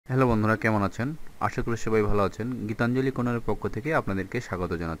Hello বন্ধুরা, কেমন আছেন? আশা করি সবাই ভালো আছেন। গীতাঞ্জলি কর্নারের পক্ষ থেকে আপনাদেরকে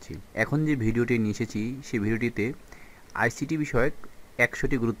স্বাগত জানাচ্ছি। এখন যে ভিডিওটি নিয়ে এসেছি সেই ভিডিওটিতে আইসিটি বিষয়ক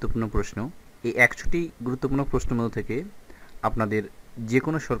 100টি গুরুত্বপূর্ণ প্রশ্ন। এই 100টি গুরুত্বপূর্ণ প্রশ্নের মধ্য থেকে আপনাদের যে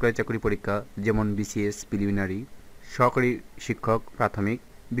কোনো সরকারি চাকরি পরীক্ষা, যেমন বিসিএস, প্রিলিমিনারি, সহকারী শিক্ষক প্রাথমিক,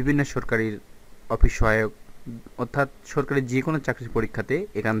 বিভিন্ন সরকারি অফিস সহায়ক, অর্থাৎ সরকারি যে কোনো চাকরির পরীক্ষাতে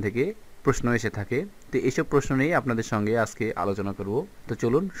এখান থেকে প্রশ্ন এসে থাকে। তো এইসব প্রশ্ন নিয়ে আপনাদের সঙ্গে আজকে আলোচনা করব। তো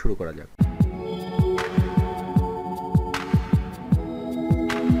চলুন শুরু করা যাক।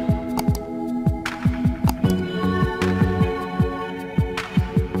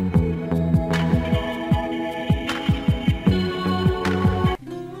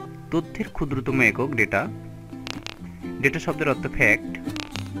 তথ্যের ক্ষুদ্রতম একক ডেটা। ডেটা শব্দের অর্থ ফ্যাক্ট।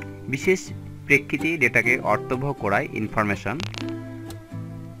 বিশেষ প্রেক্ষিতে ডেটাকে অর্থবহ করায় ইনফরমেশন।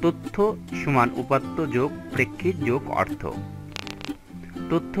 তথ্য সমান উপাত্ত যোগ প্রেক্ষিত যোগ অর্থ।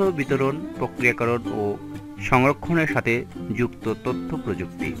 তথ্য বিতরণ, প্রক্রিয়াকরণ ও সংরক্ষণের সাথে যুক্ত তথ্য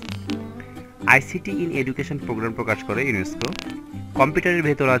প্রযুক্তি। আইসিটি ইন এডুকেশন প্রোগ্রাম প্রকাশ করে ইউনেস্কো। কম্পিউটারের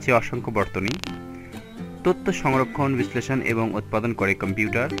ভেতর আছে অসংখ্য বর্তনী। তথ্য সংরক্ষণ, বিশ্লেষণ এবং উৎপাদন করে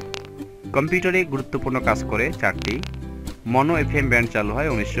কম্পিউটার। কম্পিউটারে গুরুত্বপূর্ণ কাজ করে 4টি। মনো এফএম ব্র্যান্ড চালু হয়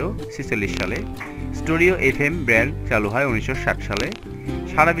 1946 সালে। স্টোরিও এফএম ব্র্যান্ড চালু হয় 1960 সালে।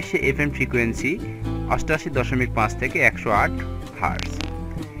 সারা বিশ্বে এফএম ফ্রিকোয়েন্সি 88.5 থেকে 108 হার্টজ।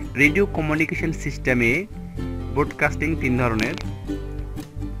 রেডিও কমিউনিকেশন সিস্টেমে ব্রডকাস্টিং 3 ধরনের।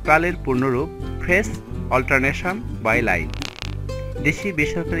 কালের পূর্ণরূপ ফ্রেশ অল্টারনেশন বাই লাইন। দেশি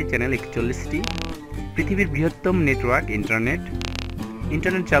বেসরকারি চ্যানেল 41টি। পৃথিবীর বৃহত্তম নেটওয়ার্ক ইন্টারনেট।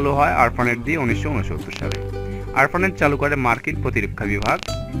 ইন্টারনেট চালু হয় আরপানেট দিয়ে 1969 সালে। আরপানেট চালু করে মার্কিন প্রতিরক্ষা বিভাগ।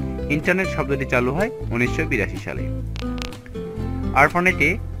 ইন্টারনেট শব্দটি চালু হয় 1982 সালে। আরপানেটে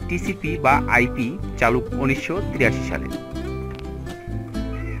টিসিপি বা আইপি চালু 1983 সালে।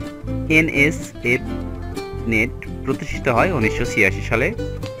 এনএসএফ নেট প্রতিষ্ঠিত হয় 1986 সালে।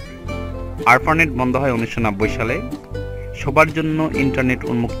 আরপানেট বন্ধ হয় 1990 সালে। সবার জন্য ইন্টারনেট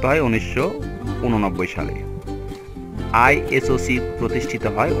উন্মুক্ত হয় 1989 সালে। আইএসওসি প্রতিষ্ঠিত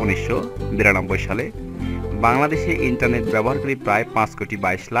হয় 1992 সালে। বাংলাদেশে ইন্টারনেট ব্যবহারকারী প্রায়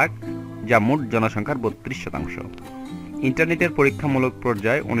 5,22 লাখ, যা মোট জনসংখ্যার 32%। ইন্টারনেটের পরীক্ষামূলক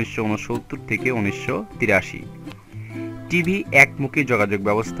পর্যায় 1969 থেকে 1983। টিভি একমুখী যোগাযোগ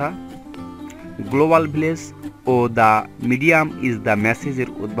ব্যবস্থা। Global village O the medium is the মেসেজের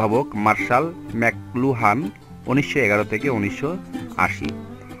উদ্ভাবক মার্শাল ম্যাকলুহান 1911 থেকে 1980।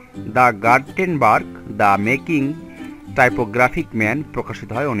 The গার্টেনবার্গ the making typographic man প্রকাশিত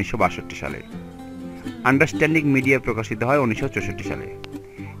হয় 1962 সালে। আন্ডারস্ট্যান্ডিং মিডিয়া প্রকাশিত হয় 1964 সালে।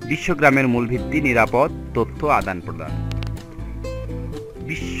 বিশ্বগ্রামের মূল ভিত্তি নিরাপদ তথ্য আদান প্রদান।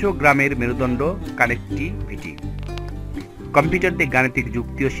 বিশ্বগ্রামের মেরুদণ্ড কানেক্টিভিটি। কম্পিউটার দিয়ে গাণিতিক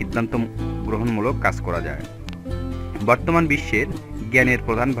যুক্তি ও সিদ্ধান্ত গ্রহণমূলক কাজ করা যায়। বর্তমান বিশ্বের জ্ঞানের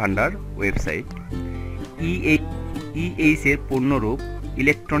প্রধান ভাণ্ডার ওয়েবসাইট। ইএইচ এর পূর্ণরূপ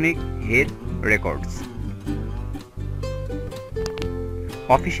ইলেকট্রনিক হেড রেকর্ডস।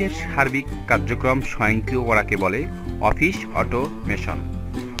 অফিসের সার্বিক কার্যক্রম স্বয়ংক্রিয় করাকে বলে office automation.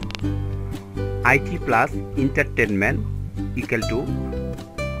 IT plus entertainment equal to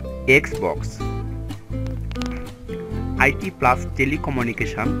Xbox. IT plus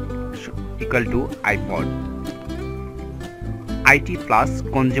telecommunication equal to iPod. IT plus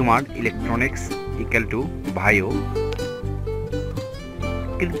consumer electronics equal to ভাইও।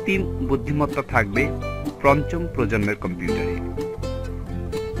 কৃত্রিম বুদ্ধিমত্তা থাকবে পঞ্চম প্রজন্মের কম্পিউটারে।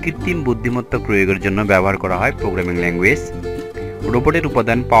 কৃত্রিম বুদ্ধিমত্তা প্রয়োগের জন্য ব্যবহার করা হয় প্রোগ্রামিং ল্যাঙ্গুয়েজ। রোবটের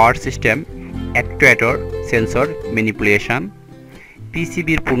উপাদান power system, actuator, sensor, manipulation.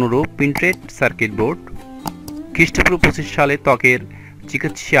 পিসিবির পূর্ণরূপ প্রিন্টেড সার্কিট বোর্ড। খ্রিস্টপূর্ব 25 সালে ত্বকের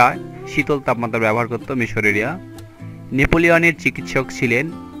চিকিৎসায় শীতল তাপমাত্রা ব্যবহার করত মিশরেরিয়া। নেপোলিয়নের চিকিৎসক ছিলেন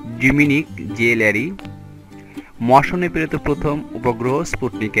ডমিনিক জে ল্যারি। মহাশূন্যে প্রেরিত প্রথম উপগ্রহ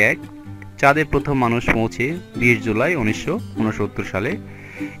স্পুটনিক 1। চাঁদে প্রথম মানুষ পৌঁছে 20 জুলাই 1969 সালে।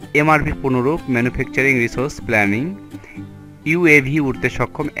 এমআরপি পূর্ণরূপ ম্যানুফ্যাকচারিং রিসোর্স প্ল্যানিং। ইউএভি উড়তে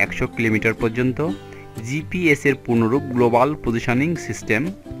সক্ষম 100 কিলোমিটার পর্যন্ত। জিপিএস এর পূর্ণরূপ গ্লোবাল পজিশনিং সিস্টেম।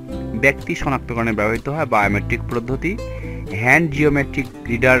 ব্যক্তি শনাক্তকরণে ব্যবহৃত হয় বায়োমেট্রিক পদ্ধতি। হ্যান্ড জিওমেট্রিক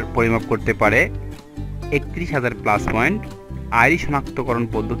রিডার পরিমাপ করতে পারে 31,000 প্লাস পয়েন্ট। আইরি শনাক্তকরণ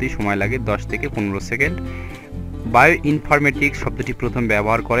পদ্ধতি সময় লাগে 10 থেকে 15 সেকেন্ড। বায়ো ইনফরমেটিক্স শব্দটি প্রথম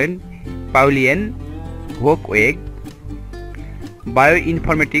ব্যবহার করেন পাউলিয়েন হোকওয়েগ। বায়ো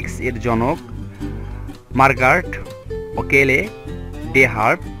ইনফরমেটিক্স এর জনক মার্গারেট ওকেলে ডে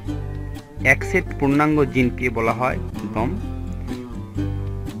হার্প। এক্সের পূর্ণাঙ্গ জিনকে বলা হয় দম।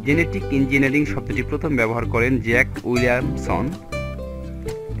 জেনেটিক ইঞ্জিনিয়ারিং শব্দটি প্রথম ব্যবহার করেন জ্যাক উইলিয়ামসন।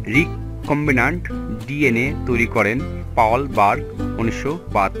 রিকম্বিন্যান্ট ডিএনএ তৈরি করেন পাওল বার্গ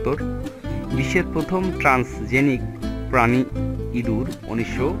 1972। বিশ্বের প্রথম ট্রান্সজেনিক প্রাণী ইঁদুর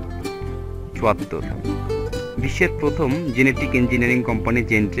 1974। বিশ্বের প্রথম জেনেটিক ইঞ্জিনিয়ারিং কোম্পানি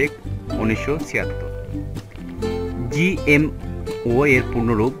জেনটেক 1976। জিএমও এর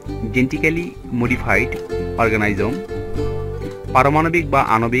পূর্ণরূপ জেনেটিক্যালি মডিফাইড অর্গানিজম। পারমাণবিক বা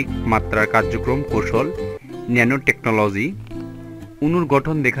আণবিক মাত্রার কার্যক্রম কৌশল ন্যানো টেকনোলজি। অণুর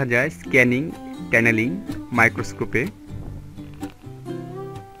গঠন দেখা যায় scanning tunnelling মাইক্রোস্কোপে।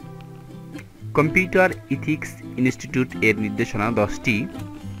 Computer ethics institute এর নির্দেশনা 10টি।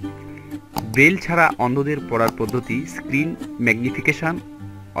 ব্রেল ছাড়া অন্ধদের পড়ার পদ্ধতি স্ক্রিন ম্যাগনিফিকেশন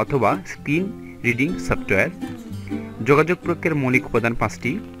অথবা স্ক্রিন রিডিং সফটওয়্যার। যোগাযোগ প্রক্রিয়ার মৌলিক উপাদান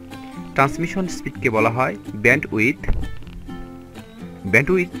 5টি। ট্রান্সমিশন স্পিডকে বলা হয় ব্যান্ডউইথ।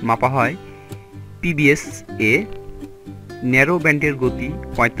 ব্যান্ডউইথ মাপা হয় পিবিএস এ। ন্যারো ব্যান্ডের গতি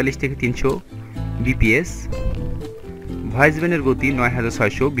 45 থেকে 300 বিপিএস। ভয়েস ব্যান্ডের গতি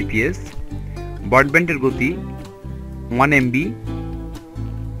 9600 বিপিএস। ব্রডব্যান্ডের গতি 1 MB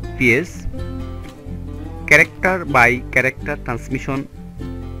PS. Character by character transmission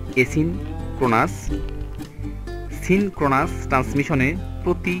asynchronous. Synchronous ট্রান্সমিশনে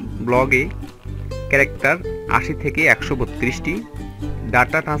প্রতি ব্লগে ক্যারেক্টার 80 থেকে 132টি।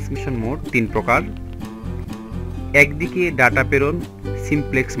 ডাটা ট্রান্সমিশন মোড 3 প্রকার। একদিকে ডাটা প্রেরণ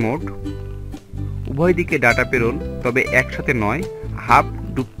সিমপ্লেক্স মোড, উভয় দিকে ডাটা প্রেরণ তবে একসাথে নয় হাফ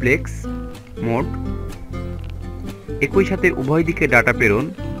ডুপ্লেক্স মোড, একই সাথে উভয় দিকে ডাটা প্রেরণ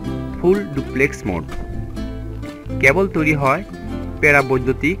ফুল ডুপ্লেক্স মোড। কেবল তৈরি হয়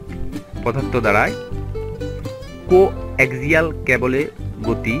প্যারাবৈদ্যুতিক পদার্থ দ্বারায়। কোঅ্যাক্সিয়াল কেবলের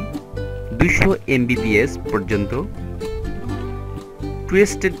গতি 200 Mbps পর্যন্ত।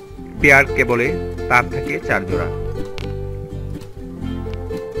 টুইস্টেড পেয়ার কেবলে তার থাকে 4 জোড়া।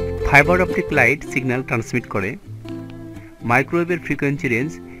 Fibre optic light signal transmit করে। মাইক্রোওয়েভের ফ্রিকোয়েন্সি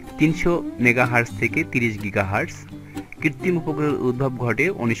রেঞ্জ 300 মেগাহার্টজ থেকে 30 গিগাহার্টজ। কৃত্রিম উপগ্রহের উদ্ভব ঘটে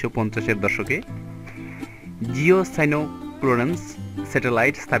 1950-এর দশকে। জিও সাইনোক্রোনাস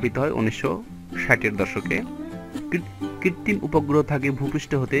স্যাটেলাইট স্থাপিত হয় 1960-এর দশকে। কৃত্রিম উপগ্রহ থাকে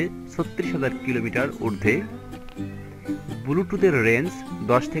ভূপৃষ্ঠ হতে 36,000 কিলোমিটার ঊর্ধ্বে। ব্লুটুথের রেঞ্জ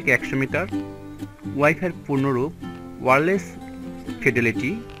 10 থেকে 100 মিটার। ওয়াইফাইয়ের পূর্ণরূপ ওয়্যারলেস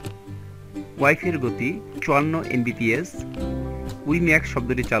ফিডেলিটি। ওয়াইফাইয়ের গতি 54 Mbps। উইম্যাক্স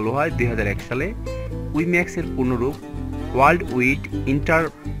শব্দটি চালু হয় 2001 সালে। উইম্যাক্সের পূর্ণরূপ world weed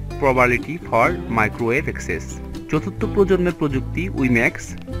ইন্টারপ্রবাবিলিটি for microwave access. চতুর্থ প্রজন্মের প্রযুক্তি উইম্যাক্স।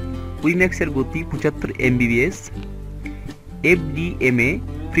 উইম্যাক্সের গতি 75 Mbps। FDMA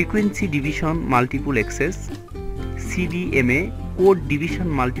frequency division multiple access. CDMA code division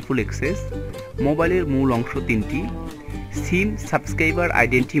multiple access. মোবাইলের মূল অংশ 3টি। সিম subscriber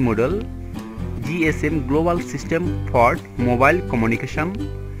identity model. GSM global system for mobile communication.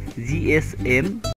 GSM